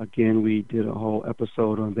 Again, we did a whole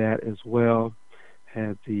episode on that as well.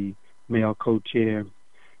 Had the male co-chair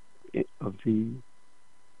of the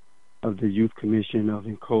Youth Commission of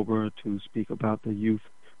NCOBRA to speak about the Youth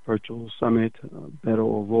Virtual Summit. Beto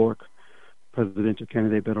O'Rourke, presidential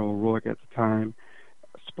candidate Beto O'Rourke at the time,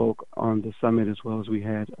 spoke on the summit, as well as we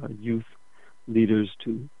had youth leaders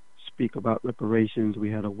to speak about reparations.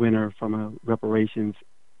 We had a winner from a reparations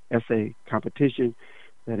essay competition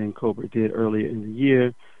that NCOBRA did earlier in the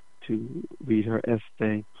year to read her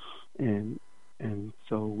essay, and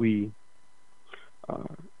so we are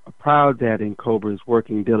proud that NCOBRA is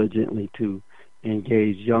working diligently to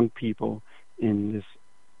engage young people in this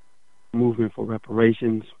movement for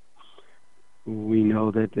reparations. We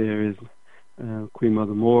know that there is Queen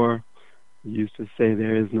Mother Moore used to say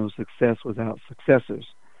there is no success without successors,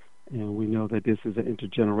 and we know that this is an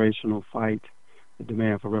intergenerational fight. The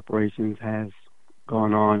demand for reparations has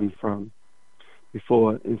gone on from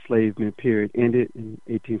before enslavement period ended in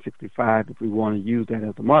 1865, if we want to use that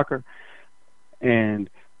as a marker,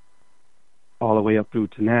 and all the way up through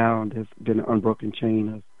to now. There's been an unbroken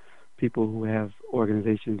chain of people who have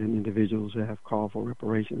organizations and individuals who have called for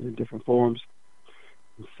reparations in different forms.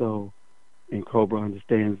 So, and Cobra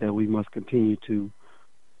understands that we must continue to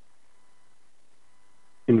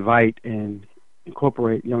invite and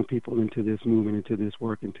incorporate young people into this movement, into this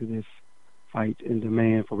work, into this fight and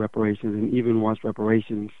demand for reparations. And even once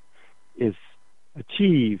reparations is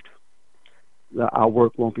achieved, our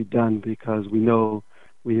work won't be done, because we know,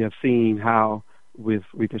 we have seen how with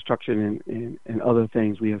Reconstruction and other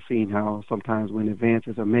things, we have seen how sometimes when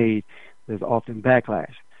advances are made, there's often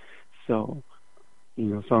backlash. So,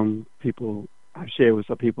 some people, I've shared with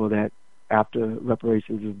some people that after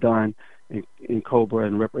reparations is done in Cobra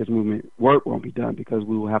and reparations movement, work won't be done, because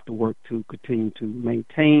we will have to work to continue to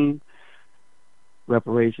maintain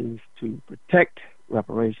reparations, to protect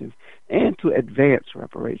reparations, and to advance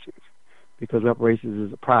reparations, because reparations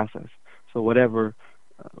is a process. So whatever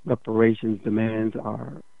reparations demands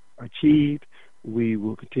are achieved, we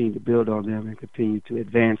will continue to build on them and continue to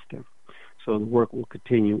advance them. So the work will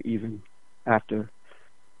continue even after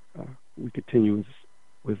we continue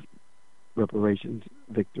with reparations,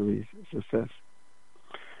 victories, success.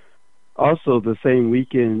 Also, the same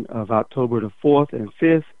weekend of October the 4th and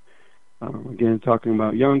 5th, again talking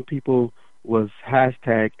about young people, was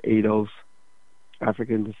hashtag ADOS,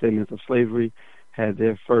 African Descendants of Slavery, had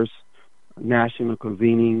their first national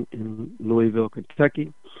convening in Louisville,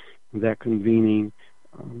 Kentucky. That convening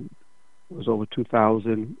was over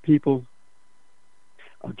 2,000 people.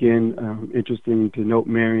 Again, interesting to note,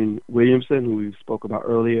 Marion Williamson, who we spoke about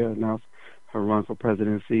earlier, announced her run for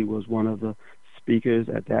presidency, was one of the speakers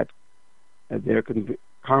at their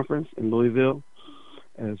conference in Louisville,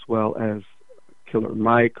 as well as Killer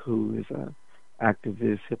Mike, who is an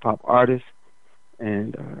activist hip-hop artist,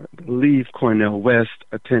 and I believe Cornel West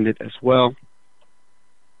attended as well.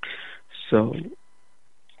 So,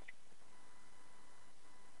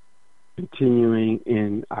 continuing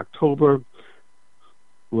in October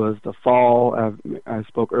was the fall, I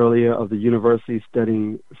spoke earlier, of the University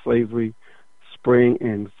Studying Slavery Spring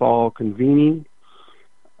and Fall Convening.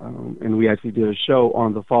 And we actually did a show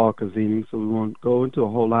on the fall convening, so we won't go into a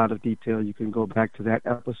whole lot of detail. You can go back to that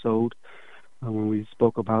episode when we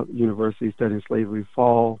spoke about University Studying Slavery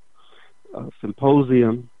Fall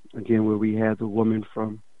Symposium, again, where we had the woman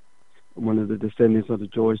from one of the descendants of the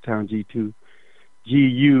Georgetown GU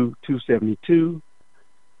 272,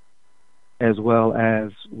 as well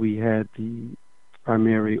as we had the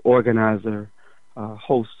primary organizer,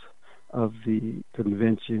 host of the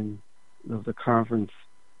convention, of the conference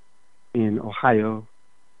in Ohio,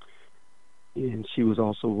 and she was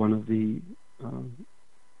also one of the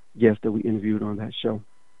guests that we interviewed on that show.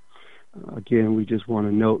 Again, we just want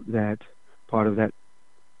to note that part of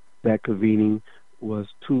that convening was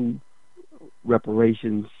 2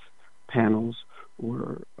 reparations panels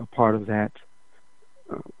were a part of that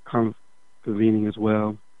convening as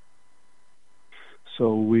well.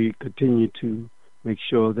 So we continue to make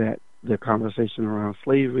sure that the conversation around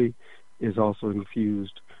slavery is also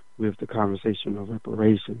infused with the conversation of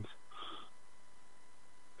reparations.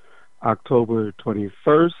 October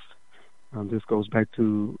 21st, this goes back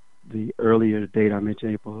to the earlier date I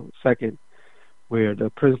mentioned, April 2nd, where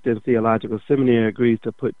the Princeton Theological Seminary agrees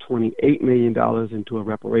to put $28 million into a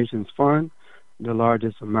reparations fund, the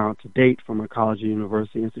largest amount to date from a college or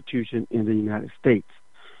university institution in the United States.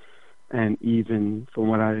 And even from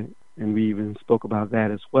we even spoke about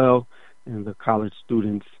that as well, and the college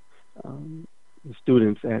students, the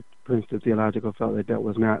students at Princeton Theological felt that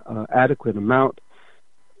was not an adequate amount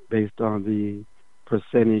based on the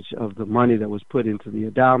percentage of the money that was put into the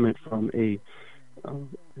endowment from a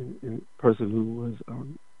person who was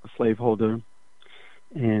a slaveholder,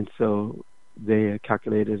 and so they had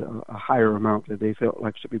calculated a higher amount that they felt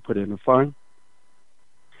like should be put in the fund.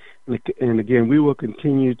 And again, we will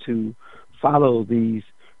continue to follow these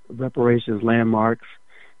reparations landmarks,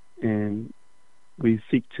 and we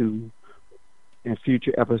seek to, in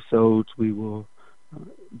future episodes, we will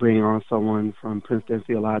bring on someone from Princeton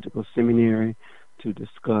Theological Seminary to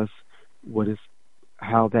discuss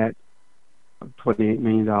how that $28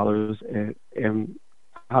 million and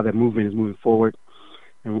how that movement is moving forward,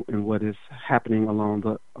 and what is happening along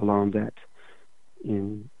that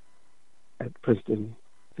at Princeton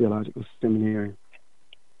Theological Seminary.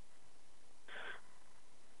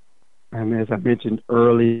 And as I mentioned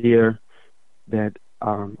earlier, that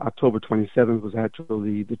October 27th was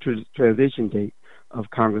actually the transition date of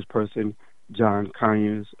Congressperson John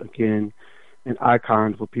Conyers, again, an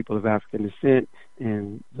icon for people of African descent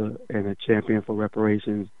and a champion for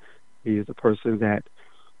reparations. He is a person that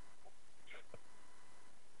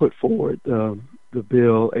put forward the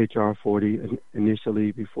bill, H.R. 40,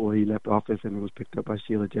 initially before he left office, and it was picked up by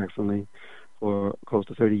Sheila Jackson Lee for close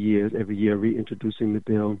to 30 years, every year reintroducing the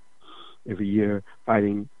bill, every year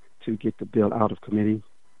fighting to get the bill out of committee.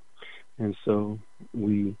 And so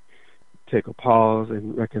we take a pause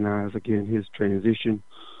and recognize again his transition,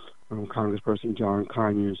 Congressperson John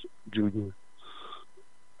Conyers Jr.,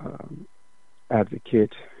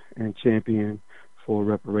 advocate and champion for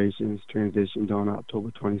reparations, transitioned on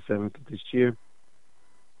October 27th of this year.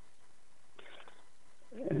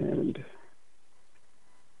 And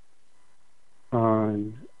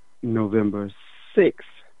on November 6th,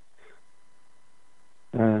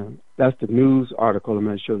 that's the news article. I'm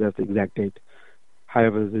not sure that's the exact date.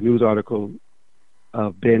 However, the news article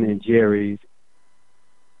of Ben and Jerry's,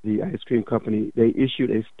 the ice cream company, they issued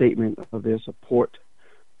a statement of their support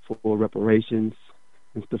for reparations,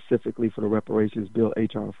 and specifically for the reparations bill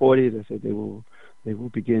HR 40. They said they will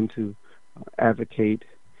begin to advocate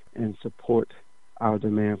and support our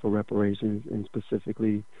demand for reparations, and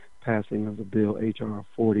specifically passing of the bill HR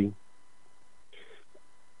 40.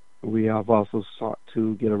 We have also sought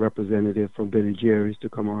to get a representative from Ben & Jerry's to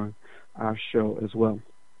come on our show as well,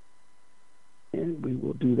 and we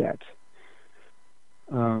will do that.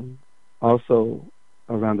 Also,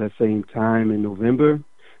 around that same time in November,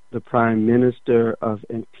 the Prime Minister of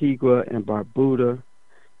Antigua and Barbuda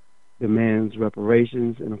demands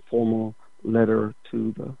reparations in a formal letter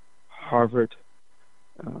to the Harvard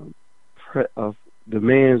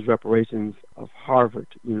demands reparations of Harvard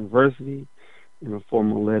University in a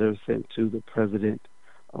formal letter sent to the president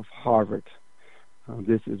of Harvard.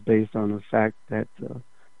 This is based on the fact that a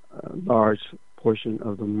large portion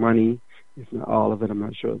of the money, if not all of it, I'm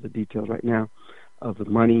not sure of the details right now, of the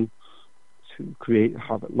money to create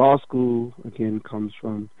Harvard Law School, again, comes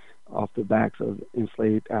from off the backs of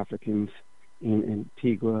enslaved Africans in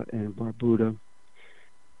Antigua and Barbuda.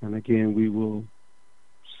 And again, we will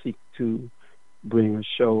seek to bring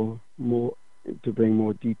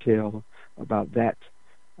more detail about that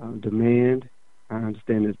demand. I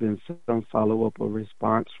understand there's been some follow-up or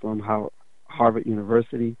response from Harvard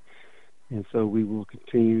University, and so we will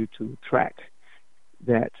continue to track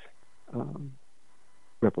that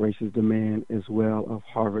reparations demand as well of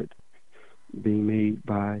Harvard being made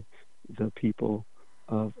by the people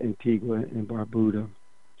of Antigua and Barbuda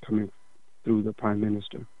coming through the Prime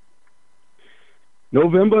Minister.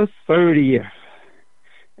 November 30th,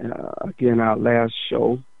 again, our last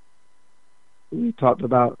show, we talked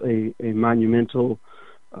about a monumental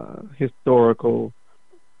historical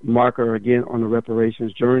marker again on the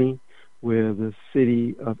reparations journey, where the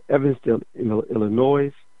city of Evanston,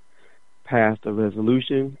 Illinois, passed a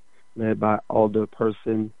resolution led by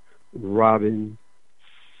Alderperson Robin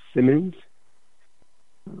Simmons,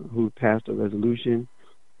 who passed a resolution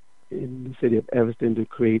in the city of Evanston to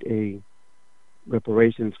create a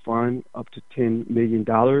reparations fund up to $10 million,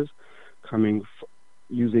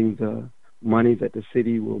 using the money that the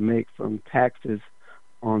city will make from taxes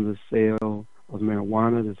on the sale of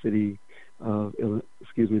marijuana. The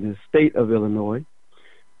state of Illinois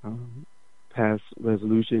passed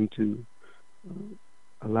resolution to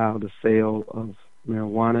allow the sale of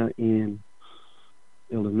marijuana in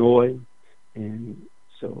Illinois, and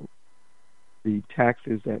so the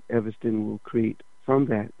taxes that Evanston will create from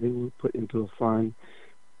that, they will put into a fund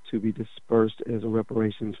to be dispersed as a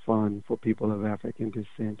reparations fund for people of African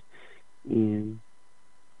descent in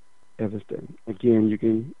Evanston. Again, you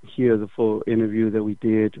can hear the full interview that we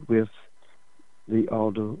did with the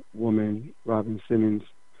Alderwoman Robin Simmons.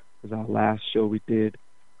 It was our last show we did.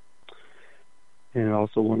 And I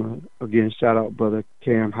also want to, again, shout out Brother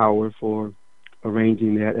Cam Howard for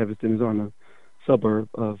arranging that. Evanston is on a suburb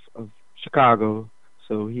of Chicago,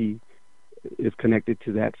 so he is connected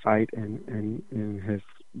to that fight and has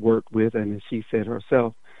worked with, and as she said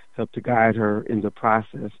herself, helped to guide her in the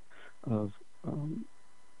process of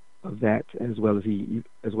that, as well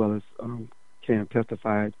as Cam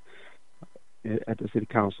testified at the city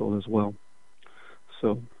council as well.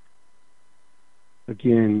 So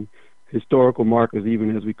again, historical markers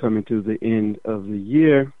even as we come into the end of the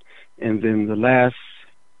year. And then the last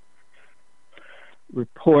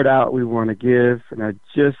report out we want to give, and I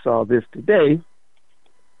just saw this today,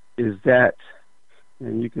 is that,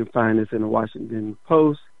 and you can find this in the Washington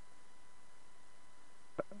Post,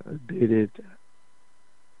 dated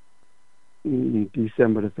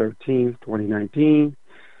December the 13th, 2019,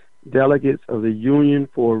 delegates of the Union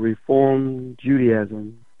for Reform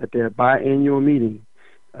Judaism at their biannual meeting,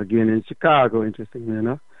 again in Chicago, interestingly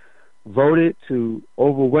enough, voted to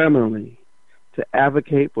overwhelmingly to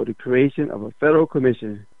advocate for the creation of a federal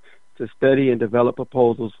commission to study and develop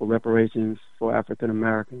proposals for reparations for African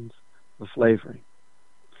Americans for slavery.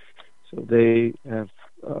 So they have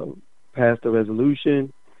passed a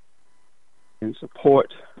resolution in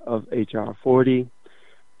support of H.R. 40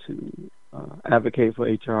 to advocate for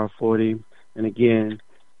H.R. 40. And again,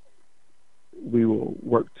 we will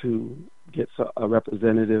work to get a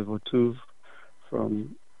representative or two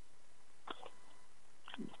from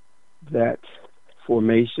that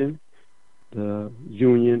formation, the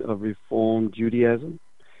Union of Reformed Judaism,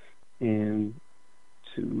 and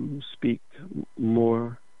to speak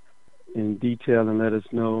more in detail and let us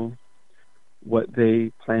know what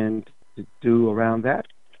they plan to do around that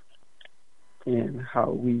and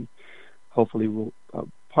how we hopefully will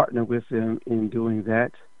partner with them in doing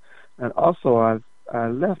that. And also, I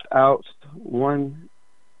left out one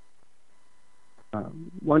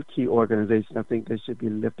key organization I think that should be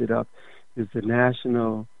lifted up is the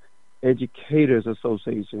National Educators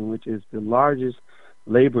Association, which is the largest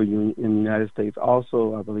labor union in the United States.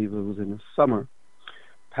 Also, I believe it was in the summer,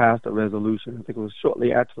 passed a resolution. I think it was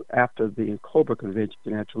shortly after the Cobra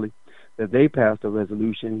Convention, actually, that they passed a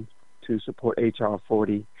resolution to support H.R.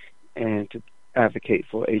 40 and to advocate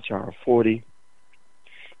for H.R. 40.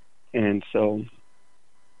 And so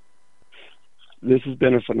this has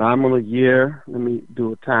been a phenomenal year. Let me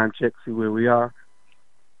do a time check, see where we are.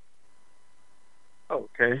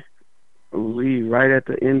 Okay. We right at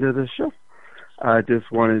the end of the show. I just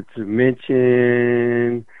wanted to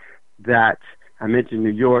mention that I mentioned New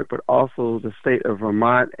York, but also the state of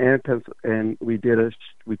Vermont and we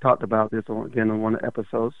talked about this again on one of the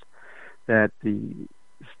episodes, that the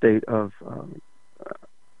state of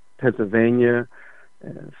Pennsylvania,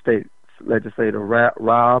 state legislator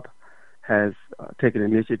Rob has taken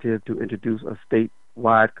initiative to introduce a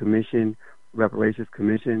statewide commission, reparations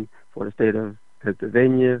commission for the state of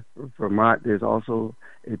Pennsylvania. Vermont, there's also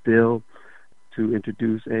a bill to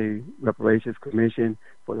introduce a reparations commission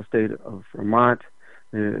for the state of Vermont.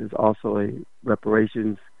 There is also a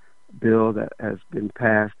reparations bill that has been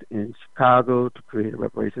passed in Chicago to create a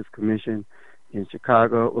reparations commission in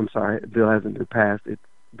Chicago. I'm sorry, the bill hasn't been passed. It's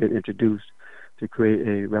been introduced to create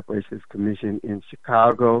a reparations commission in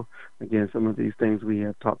Chicago. Again, some of these things we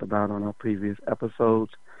have talked about on our previous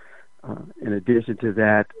episodes. In addition to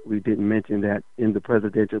that, we didn't mention that in the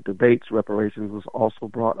presidential debates, reparations was also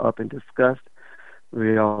brought up and discussed.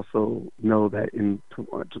 We also know that in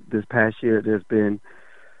this past year, there's been,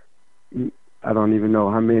 I don't even know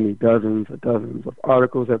how many, dozens of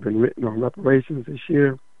articles have been written on reparations this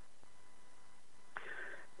year.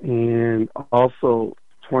 And also,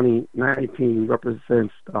 2019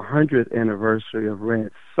 represents the 100th anniversary of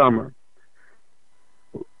Red Summer.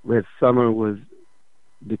 Red Summer was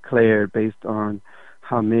declared based on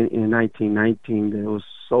how many, in 1919, there was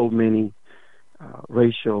so many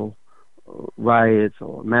racial riots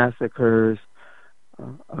or massacres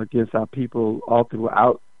against our people all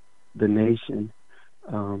throughout the nation,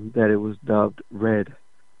 that it was dubbed Red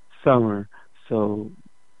Summer. So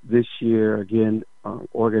this year, again,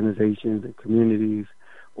 organizations and communities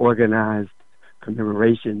organized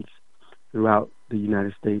commemorations throughout the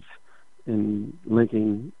United States in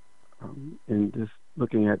linking and just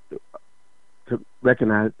looking at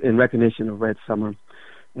in recognition of Red Summer.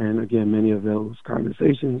 And again, many of those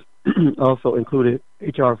conversations also included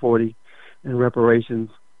H.R. 40 and reparations.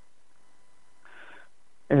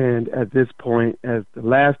 And at this point, as the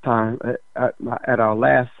last time, at our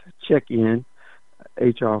last check-in,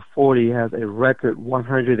 H.R. 40 has a record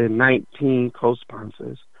 119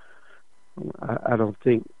 co-sponsors. I don't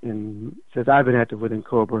think, since I've been active within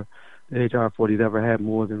COBRA, that H.R. 40 has ever had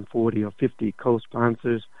more than 40 or 50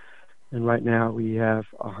 co-sponsors. And right now we have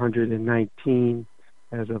 119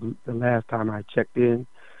 as of the last time I checked in,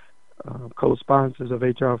 co-sponsors of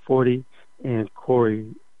H.R. 40, and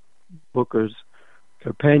Cory Booker's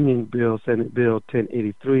companion bill, Senate Bill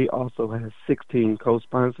 1083, also has 16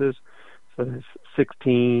 co-sponsors. So that's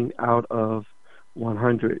 16 out of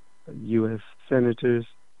 100 U.S. senators.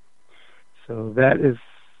 So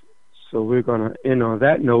we're going to end on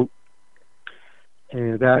that note.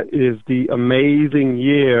 And that is the amazing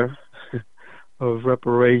year of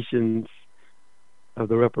reparations, of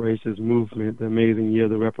the reparations movement, the amazing year of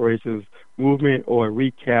the reparations movement, or a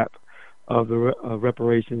recap of the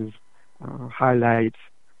reparations highlights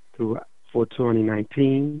for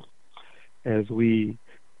 2019 as we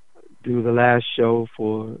do the last show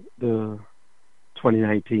for the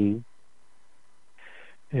 2019.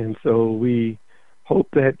 And so we hope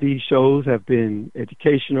that these shows have been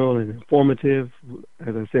educational and informative.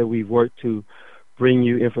 As I said, we've worked to bring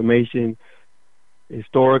you information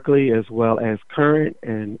historically as well as current,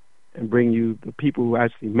 and bring you the people who are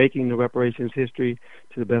actually making the reparations history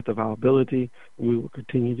to the best of our ability. And we will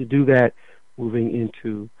continue to do that moving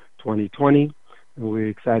into 2020. And we're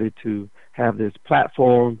excited to have this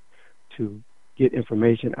platform to get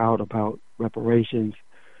information out about reparations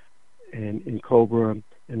and in Cobra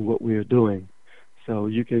and what we're doing. So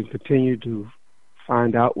you can continue to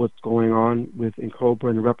find out what's going on with Cobra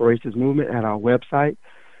and the reparations movement at our website,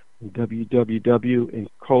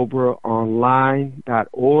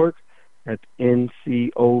 www.incobraonline.org. That's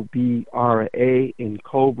NCOBRA,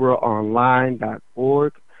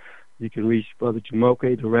 incobraonline.org. You can reach Brother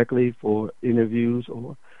Jamoke directly for interviews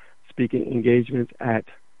or speaking engagements at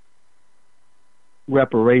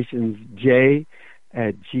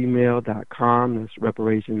reparationsj@gmail.com. That's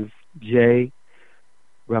reparationsj,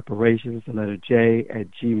 reparations, the letter J,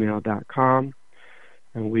 @gmail.com.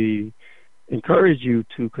 And we encourage you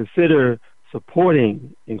to consider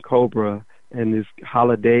supporting Cobra in this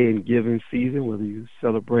holiday and giving season, whether you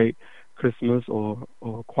celebrate Christmas or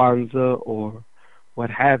Kwanzaa or what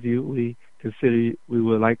have you. We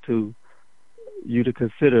would like you to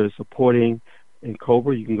consider supporting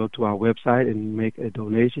Cobra. You can go to our website and make a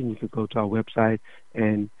donation. You can go to our website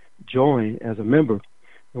and join as a member.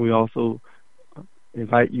 And we also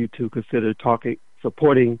invite you to consider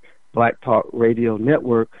supporting Black Talk Radio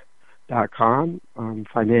Network.com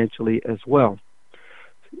financially as well.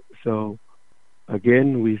 So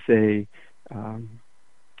again, we say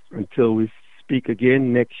until we speak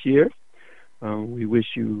again next year, we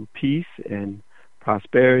wish you peace and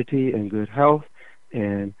prosperity and good health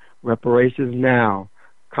and reparations now.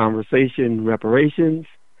 Conversation reparations,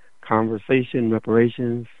 conversation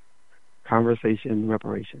reparations, conversation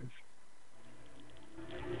reparations.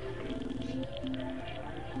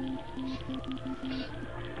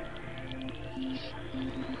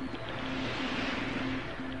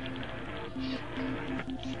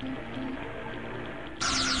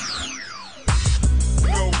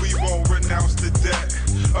 Renounce the debt.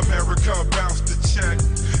 America bounced the check.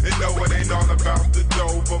 And no, it ain't all about the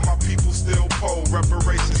dough, but my people still poor.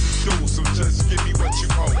 Reparations is due, so just give me what you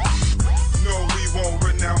owe. No, we won't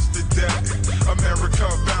renounce the debt. America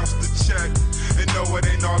bounced the check. And no, it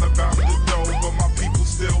ain't all about the dough, but my people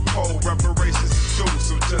still poor. Reparations is due,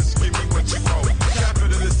 so just give me what you owe.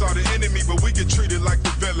 Capitalists are the enemy, but we get treated like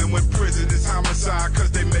the villain. When prison is homicide, cause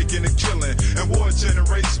they making a killing. And war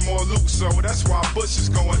generates more loot, so that's why Bush is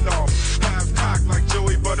going off. Half cocked like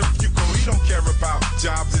Joey Butterfuco, he don't care about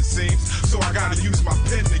jobs it seems. So I gotta use my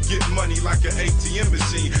pen to get money like an ATM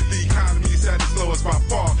machine. The economy's at its lowest by